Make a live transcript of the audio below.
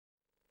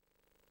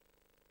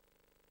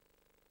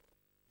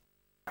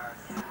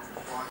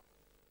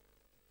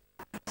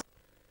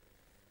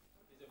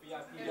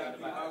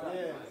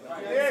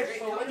Yeah,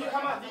 so when you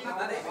come out,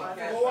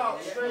 go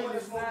out straight in the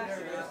smoking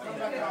area. Come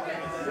back out.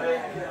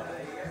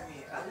 Yeah,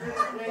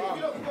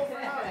 you don't go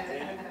for now.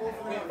 Go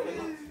for now.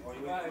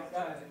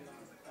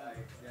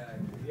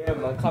 Yeah,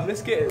 man, come,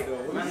 let's get it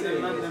though. Man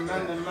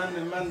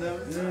them.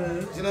 Do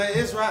you know what it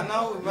is right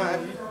now?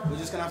 We're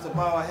just gonna have to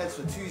bow our heads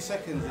for 2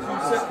 seconds. 2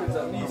 seconds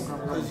at least.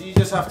 Because you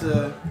just have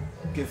to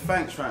give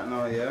thanks right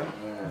now, yeah?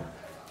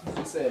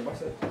 What's it?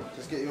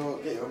 Just get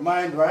your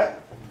mind right.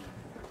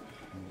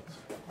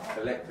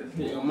 Collected.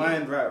 Get your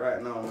mind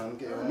right now, man.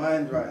 Get your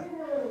mind right.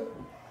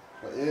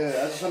 But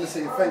yeah, I just want to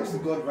say thanks to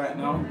God right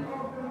now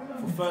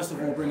for first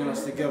of all bringing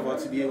us together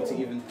to be able to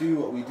even do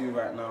what we do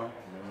right now.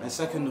 And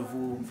second of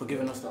all, for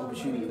giving us the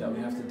opportunity that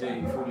we have today,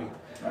 you feel me?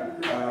 I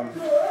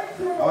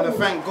want to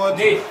thank God.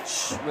 I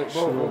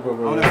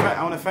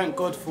want to thank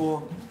God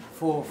for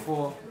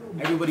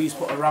everybody He's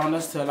put around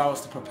us to allow us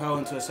to propel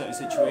into a certain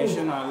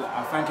situation.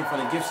 I thank Him for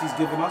the gifts He's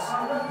given us,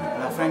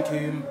 and I thank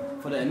Him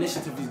for the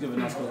initiative He's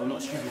given us, because we're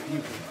not stupid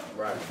people.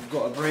 Right. We've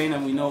got a brain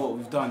and we know what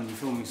we've done, you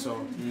feel me?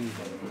 So,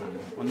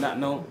 on that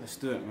note, let's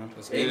do it, man.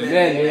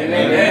 Amen, yeah,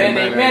 man!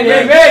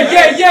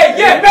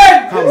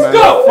 Come, let's man.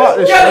 go! Fuck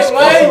this Get shit, it,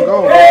 let's man! go.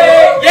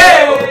 Yeah!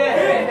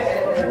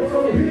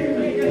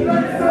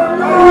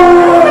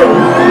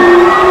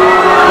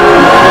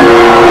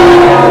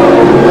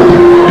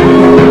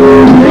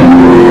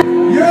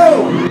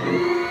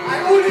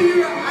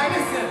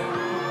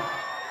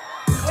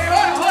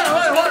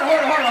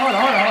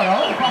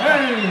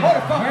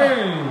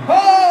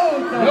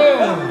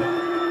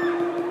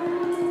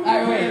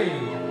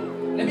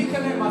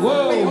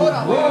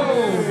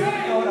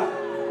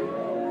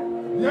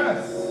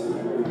 Yes.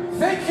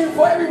 Thank you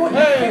for everyone who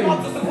came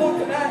out to support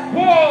tonight.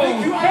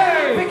 Thank you,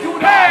 thank you.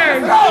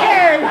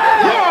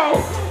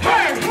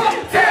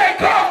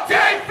 Take off,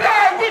 take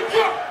fly with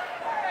you.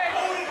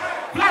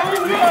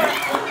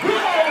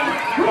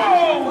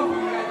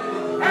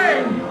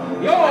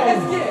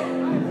 Let's get it.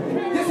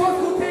 This one's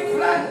gonna take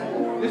flight.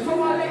 This one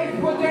my latest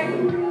project,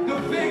 The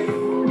Thing.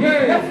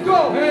 Let's go.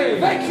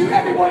 Thank you,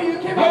 everybody who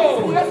came out to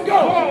support. Let's go.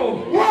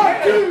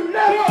 1, 2,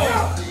 let's go.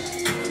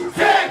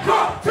 Take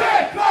off,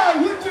 take fly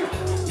with you.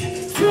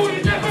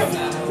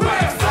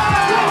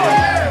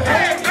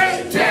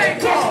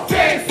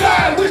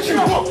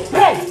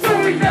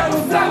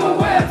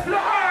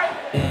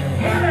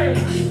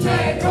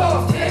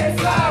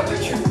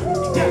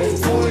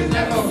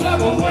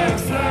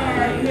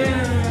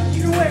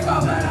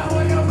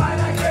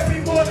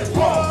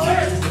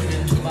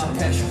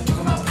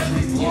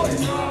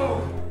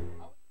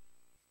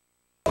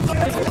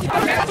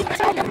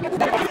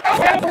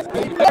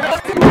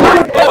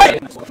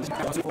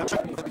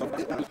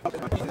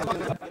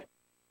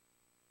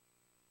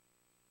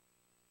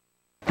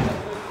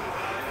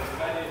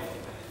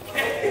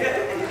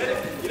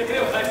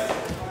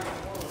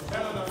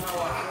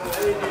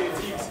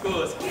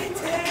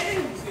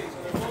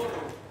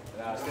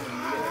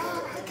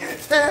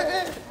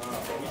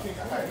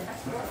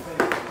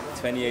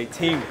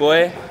 '18,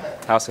 boy.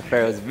 House of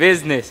Pharaohs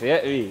business,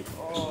 yeah, me.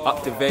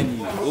 Up the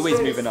venue, always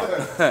moving up.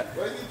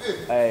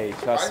 Hey,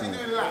 trust me.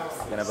 You're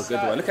gonna have a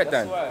good one. Look at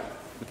Dan.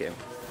 Look at him.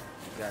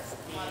 Yes.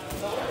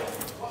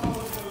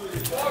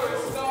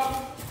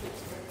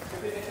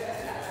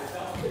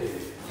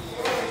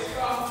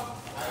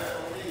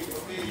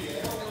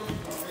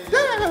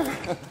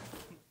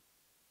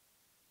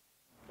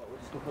 But we're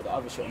just gonna put the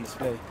other shot on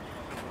display.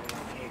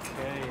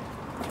 Okay.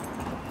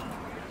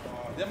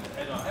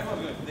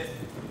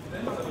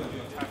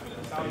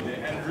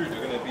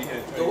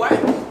 The what?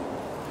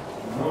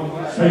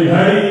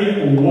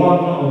 Hey,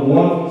 1,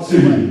 1, 2.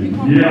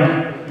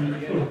 Yeah.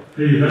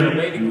 Hey, 1,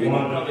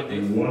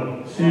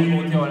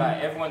 2.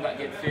 Like everyone that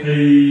gets fit,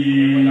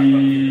 everyone that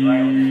got fit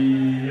right on it.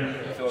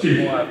 So it's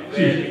more like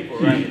people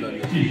riding on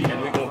it. And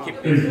we're gonna keep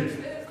this.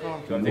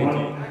 And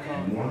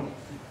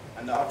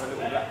the other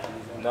little black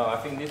one. No, I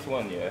think this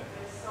one, yeah.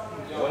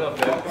 One of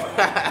them.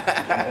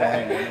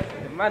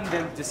 The man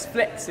them just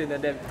flexing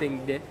and them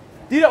thing there.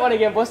 Do that one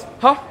again, boss.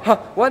 Ha ha.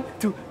 1,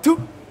 2, 2.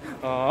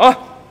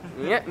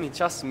 You get me?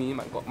 Trust me,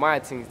 man. Got my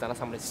things done.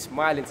 I'm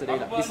smiling today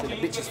like this, and the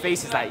bitch's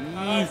face is like,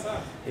 yee.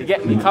 You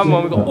get me? Come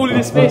on, we got all of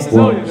this space as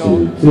well, you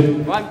know.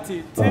 1,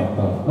 2, 2.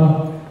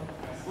 All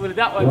of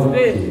that one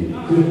today.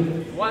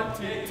 1,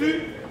 2,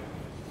 2.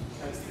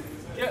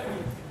 Get me?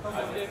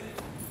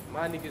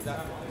 My niggas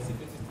that.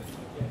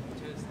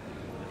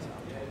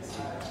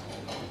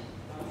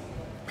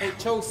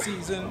 HO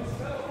season.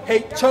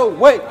 HO,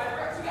 wait.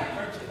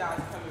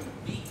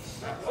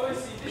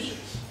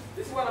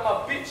 This is one of my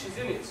bitches,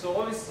 innit? So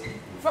obviously,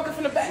 fucking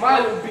from the back. My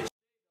little bitch,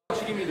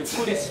 she give me the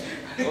goodest.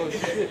 Oh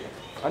shit.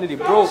 I nearly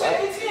broke.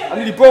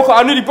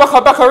 I nearly broke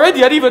her back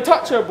already. I didn't even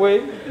touch her,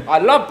 boy. I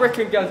love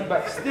breaking girls'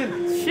 back still.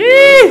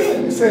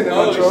 Sheesh. Say that,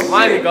 Andrew.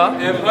 My nigga.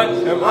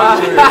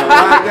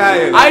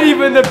 guy. I ain't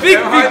even the big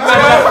man.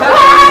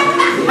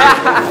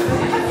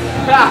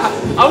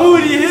 I'm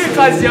already here,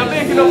 cuz I'm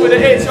making up with the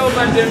HO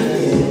man.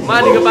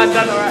 My nigga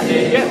bandana right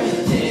here. Yeah.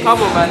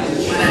 Come on, man.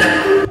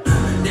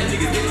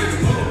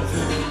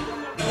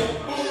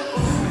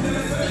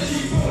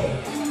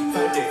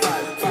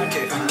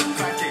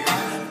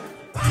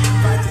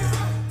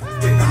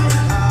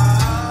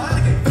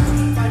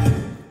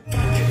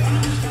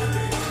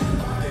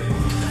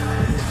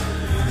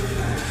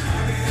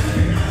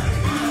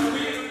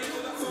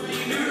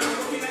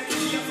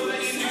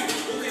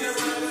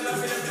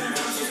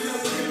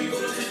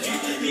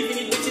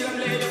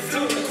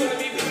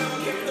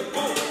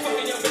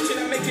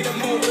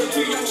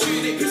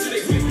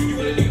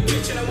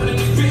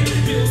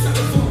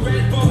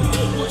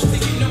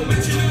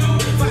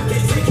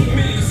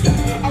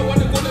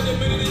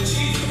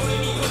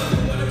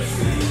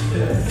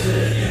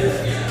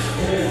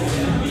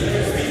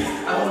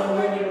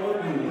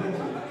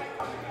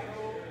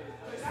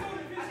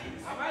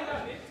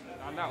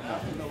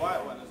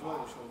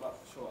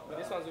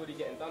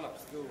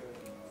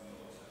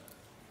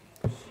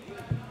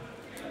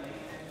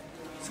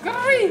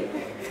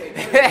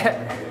 I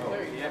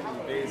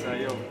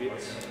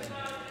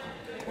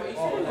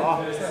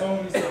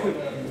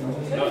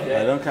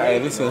don't care.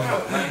 Listen,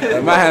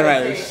 my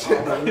handwriting is shit.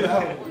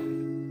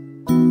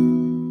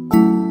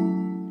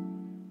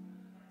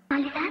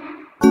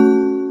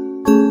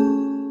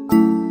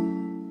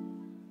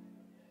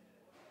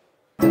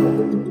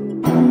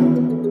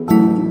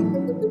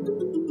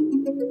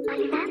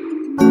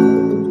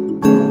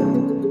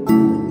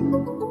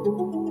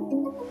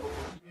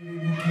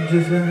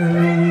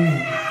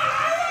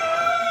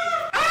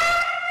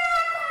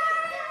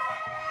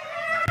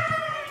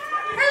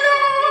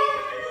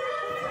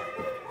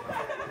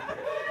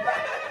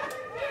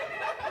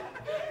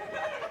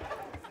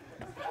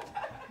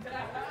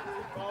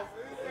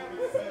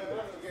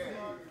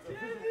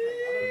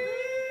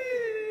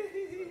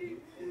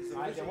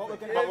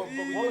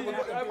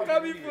 I'm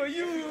coming for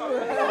you.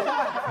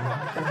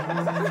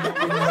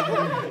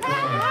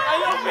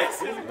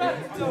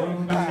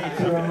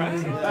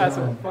 That's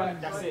fun.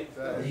 That's it.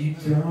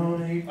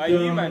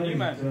 You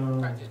man.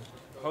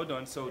 Hold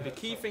on. So the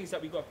key things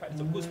that we got to practice,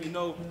 of course, we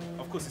know,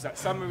 of course, it's like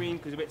submarine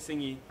because it's a bit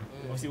singy.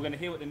 Obviously, we're going to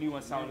hear what the new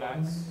ones sound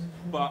like.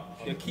 But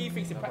the key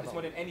things to practice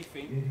more than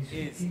anything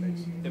is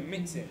the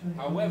mixing.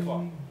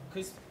 However,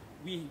 because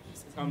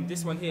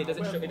this one here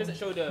doesn't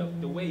show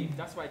the wave.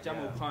 That's why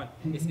Jamo can't.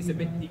 It's a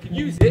bit. He can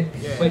use it,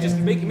 but just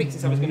make it mix it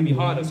so it's going to be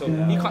harder. So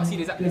he can't see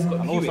the exact. It's got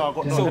to view it. I've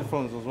got no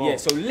headphones as well. Yeah.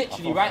 So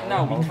literally right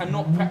now we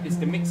cannot practice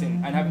the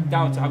mixing and have it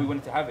down to how we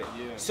wanted to have it.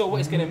 So what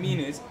it's going to mean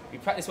is we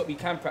practice what we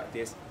can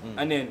practice,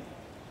 and then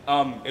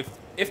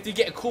if they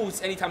get a call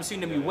anytime soon,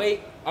 then we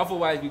wait.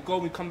 Otherwise we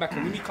come back,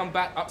 and when we come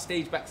back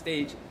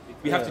backstage.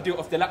 We have to do it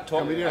off the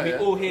laptop, and we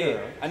all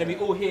hear, and then we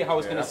all hear how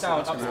it's going to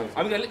sound.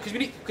 Because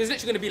it's literally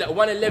going to be like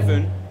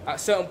 111 at a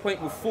certain point.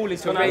 We'll fall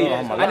into a rave,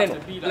 and then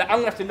like,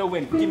 I'm going to have to know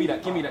when. Give me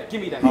that.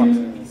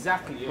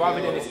 Exactly.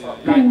 Rather than it's like,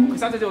 because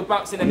sometimes they were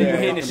bouncing and then you're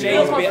hearing the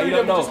shades bit, and you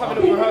don't know. Just have a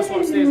little rehearsal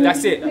upstairs.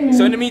 That's it.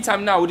 So in the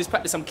meantime, now we'll just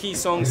practice some key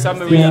songs,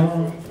 submarine,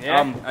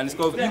 and let's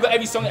go. You got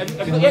every song. Have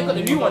you got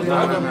the new ones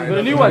now?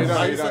 The new ones.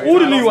 All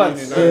the new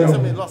ones.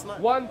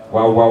 One.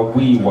 Wow,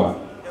 we were.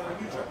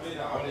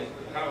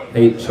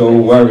 HO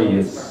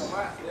Warriors.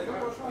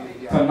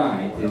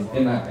 Tonight is the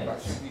night.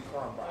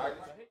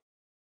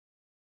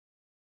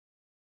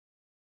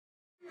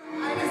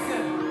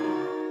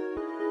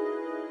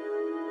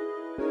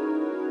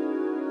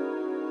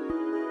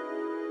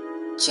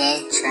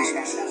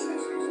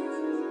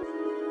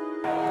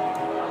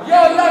 Yo,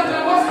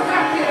 London, what's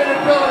happening in the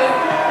building?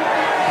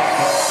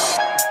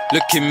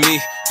 Look at me,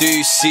 do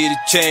you see the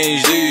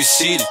change? Do you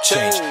see the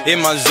change?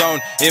 In my zone,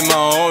 in my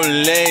own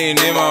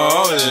lane,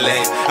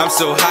 I'm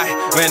so high,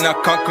 man, I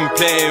can't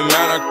complain,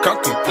 man, I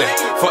can't complain.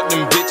 Fuck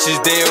them bitches,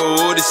 they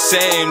all the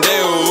same,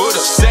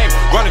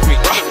 Run with me,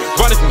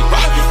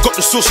 got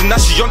the sauce and now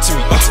she onto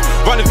me.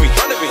 Run with me,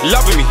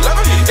 loving me.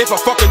 If I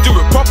fuck her, do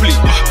it properly.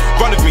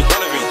 Run with me,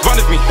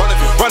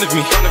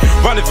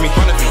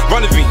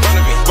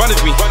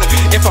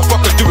 If I fuck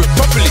her, do it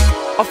properly.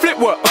 I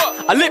flip work,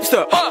 I lips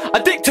her,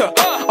 I dicked her,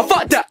 I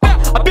fuck that,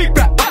 I big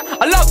back,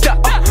 I love that.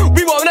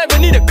 We won't ever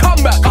need a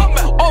comeback.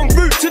 En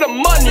route to the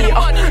money,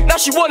 now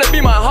she wanna be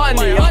my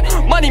honey.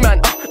 Money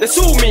man, they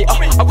sue me,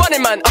 I run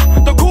it man,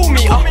 don't call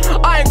me.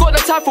 I ain't got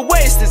the time for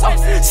wasters.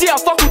 See I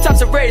fuck all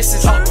types of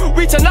races.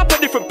 We turn up at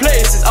different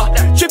places.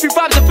 Trippy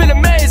vibes, I feel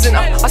amazing.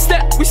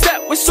 We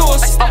step with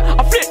sauce.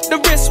 I flip the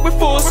wrist with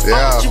force.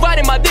 She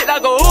riding my dick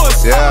like a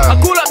horse. I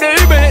call up the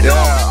Uber and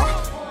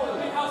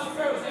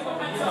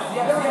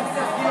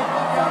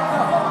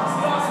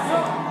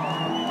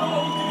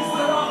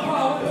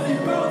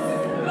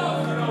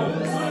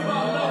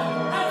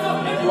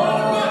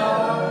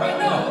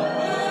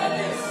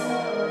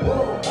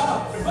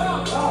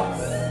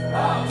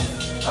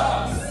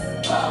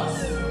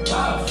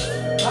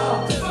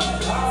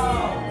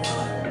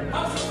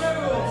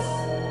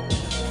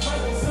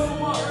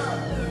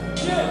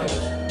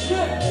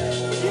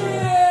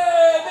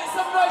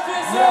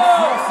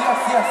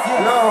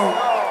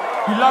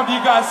We love you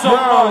guys so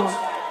much.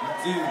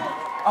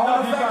 I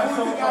want to thank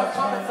all you guys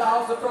coming to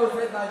House of Pharaohs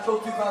Midnight Show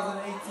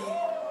 2018.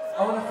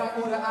 I want to thank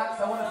all the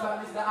acts. I want to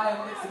thank Mr.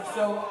 Iron Mix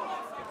himself.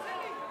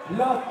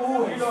 Love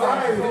always.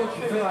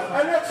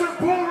 Electric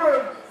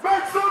Ballroom.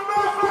 Make some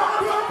noise for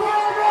Electric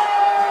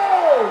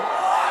Ballroom!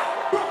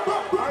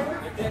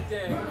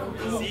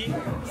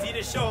 See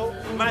the show?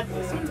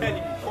 Madness, I'm telling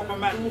you, proper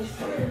madness.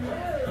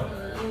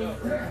 You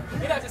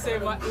don't have to say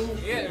much.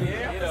 Yeah. You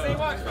don't have to say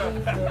much, bro.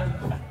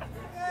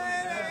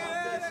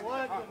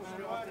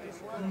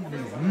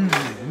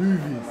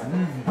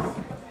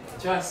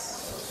 Just.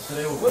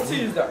 What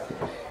team is that? The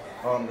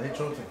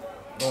HO team.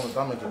 No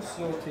damages.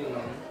 Your team.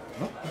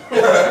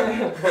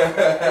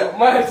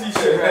 My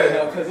t-shirt right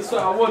now, because that's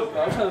what I want.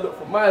 I'm trying to look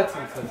for my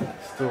team.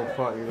 Still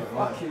party.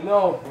 Fucking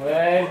no,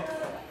 boy.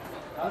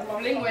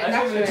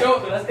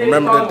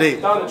 Remember the date?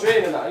 Down the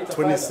drain and that.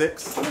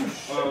 26 of the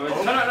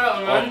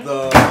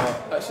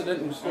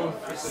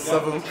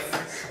 7th,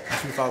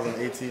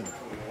 2018.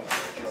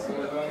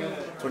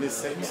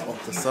 26 of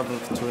the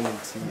 7th,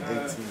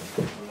 2018.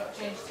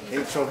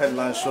 Show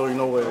headline show, you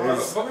know what it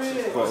is.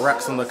 Got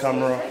racks on the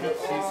camera.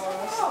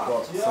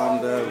 Got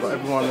Sam there, got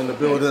everyone in the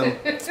building.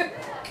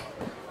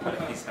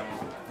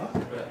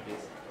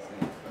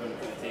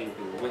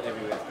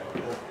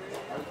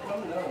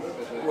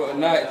 What a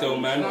night though,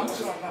 man.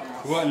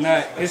 What a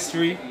night.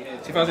 History.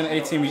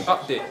 2018, we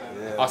upped it.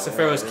 Our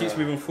Pharaohs keeps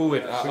moving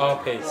forward at our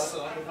pace.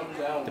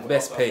 The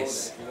best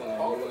pace.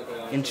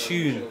 In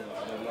tune.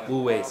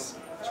 Always.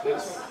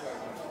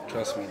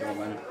 Trust me though,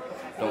 man.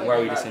 Don't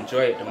worry, just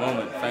enjoy it at the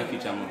moment. Thank you,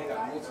 Jamal. Do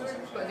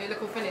a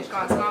little finish, go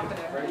and start for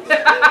them.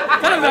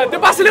 Tell them,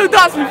 bust a little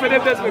dance for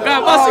them, Desmond. Go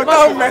on, bust it,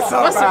 bust it.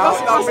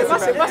 Bust it,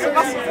 bust it, bust it, bust it,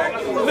 bust it.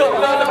 Look,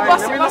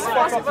 bust it, bust it,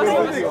 bust it,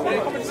 bust it.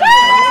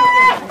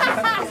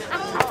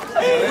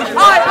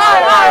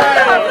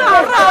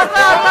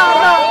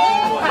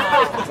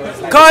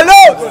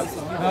 Carlos!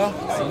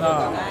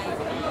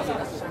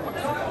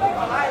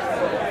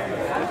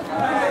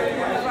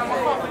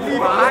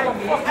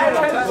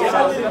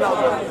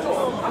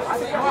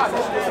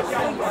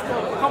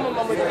 Come on,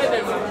 man, we're getting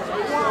it, man.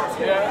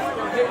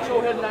 Yeah. Get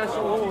your headline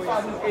show always.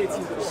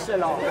 2018, but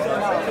chill out.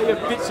 Tell your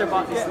bitch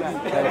about this, man.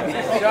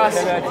 Just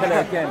tell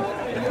her again.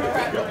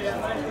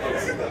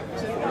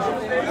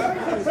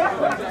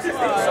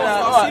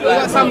 You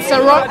got some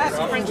Ciroc?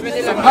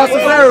 How's the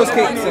Pharaohs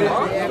cake?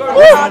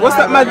 What's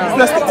that mad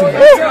plastic thing?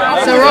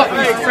 Ciroc.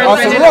 Oh,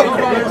 Ciroc.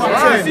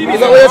 Is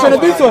that what you're trying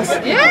to do to us?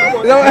 Yeah.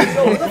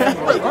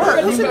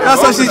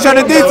 That's what she's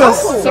trying to do to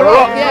us.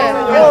 Ciroc,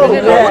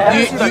 yeah. You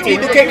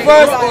eat the cake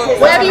first?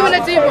 Whatever you want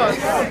to do, boss.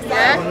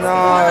 Yeah?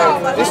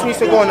 No, this needs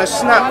to go on a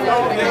snap.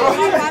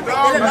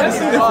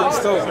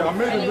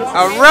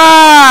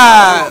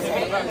 Alright!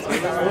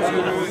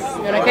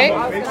 You want a cake?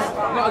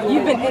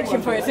 You've been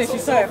itching for it since you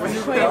saw it from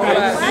the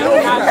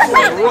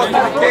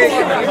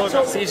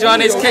See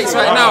Johnny's cakes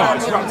right now.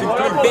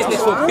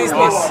 Business for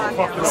business.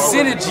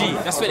 Synergy.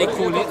 That's what they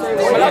call it.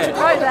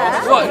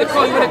 Yeah. What? They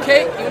call you want a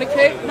cake? You want a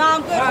cake? No,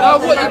 I'm good. Oh,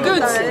 what? You're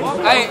good.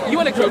 Hey, you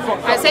want a cake?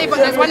 I say, but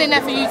there's one in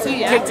there for you too,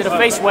 yeah? Kick to the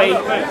face way.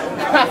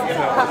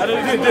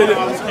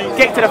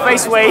 Kick to the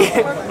face way.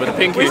 With a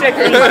pinky. Kick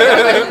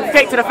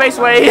to the face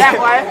way.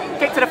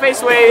 Kick to the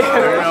face way.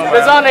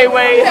 Lasagna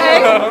way.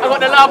 I got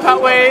the loud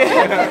pat way. I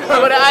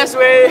got the ice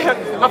way.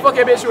 My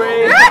fucking bitch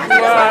way.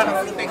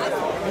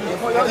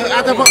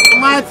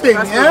 My thing,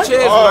 yeah?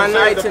 Cheers, man.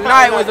 Like,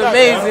 tonight was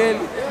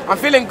amazing. I'm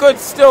feeling good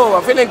still.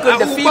 I'm feeling good.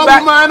 The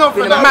feedback,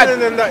 feeling mad.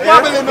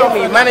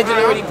 Manager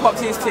already popped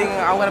his thing.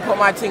 I'm gonna put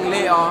my thing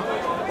later.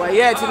 But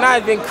yeah,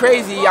 tonight's been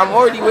crazy. I'm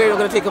already worried I'm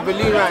gonna take a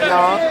balloon right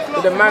now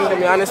with the man.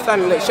 I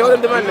understand. Like, show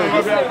them the man.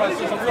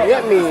 You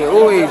get me?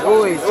 Always,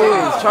 always,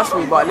 always. Trust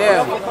me. But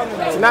yeah,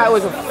 tonight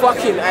was a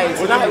fucking night.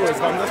 Tonight was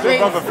great.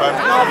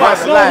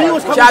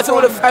 Shout out to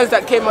all the fans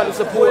that came out and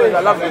supported.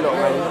 I love you lot,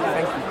 man.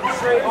 Thank you.